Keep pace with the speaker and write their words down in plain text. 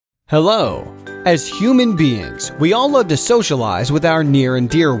Hello. As human beings, we all love to socialize with our near and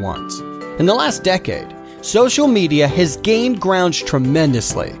dear ones. In the last decade, social media has gained ground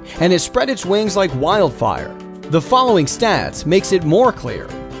tremendously and has spread its wings like wildfire. The following stats makes it more clear.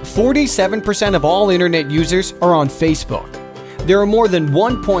 47% of all internet users are on Facebook. There are more than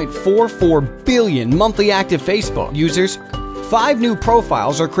 1.44 billion monthly active Facebook users. 5 new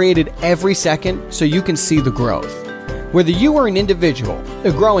profiles are created every second so you can see the growth. Whether you are an individual,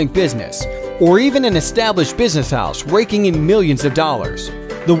 a growing business, or even an established business house raking in millions of dollars,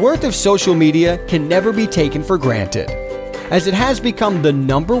 the worth of social media can never be taken for granted, as it has become the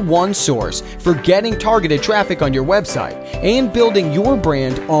 #1 source for getting targeted traffic on your website and building your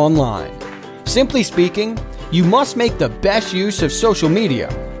brand online. Simply speaking, you must make the best use of social media,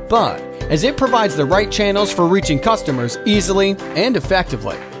 but as it provides the right channels for reaching customers easily and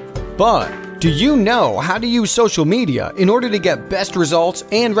effectively. But do you know how to use social media in order to get best results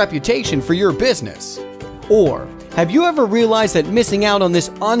and reputation for your business? Or have you ever realized that missing out on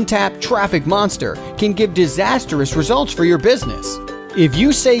this untapped traffic monster can give disastrous results for your business? If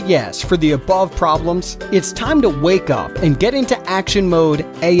you say yes for the above problems, it's time to wake up and get into action mode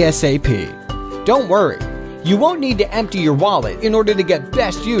ASAP. Don't worry, you won't need to empty your wallet in order to get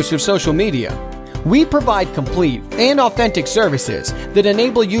best use of social media. We provide complete and authentic services that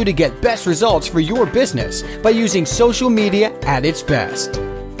enable you to get best results for your business by using social media at its best.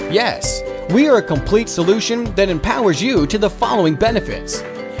 Yes, we are a complete solution that empowers you to the following benefits: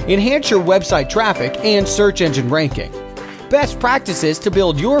 enhance your website traffic and search engine ranking, best practices to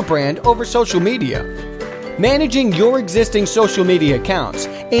build your brand over social media, managing your existing social media accounts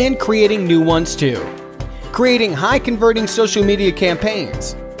and creating new ones too, creating high-converting social media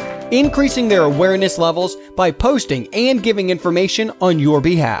campaigns, increasing their awareness levels by posting and giving information on your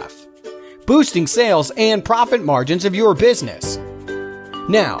behalf, boosting sales and profit margins of your business.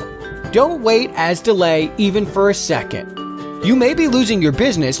 Now, don't wait as delay even for a second. You may be losing your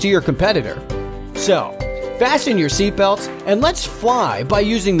business to your competitor. So, fasten your seatbelts and let's fly by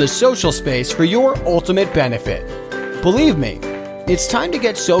using the social space for your ultimate benefit. Believe me, it's time to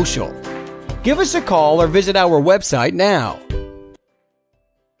get social. Give us a call or visit our website now.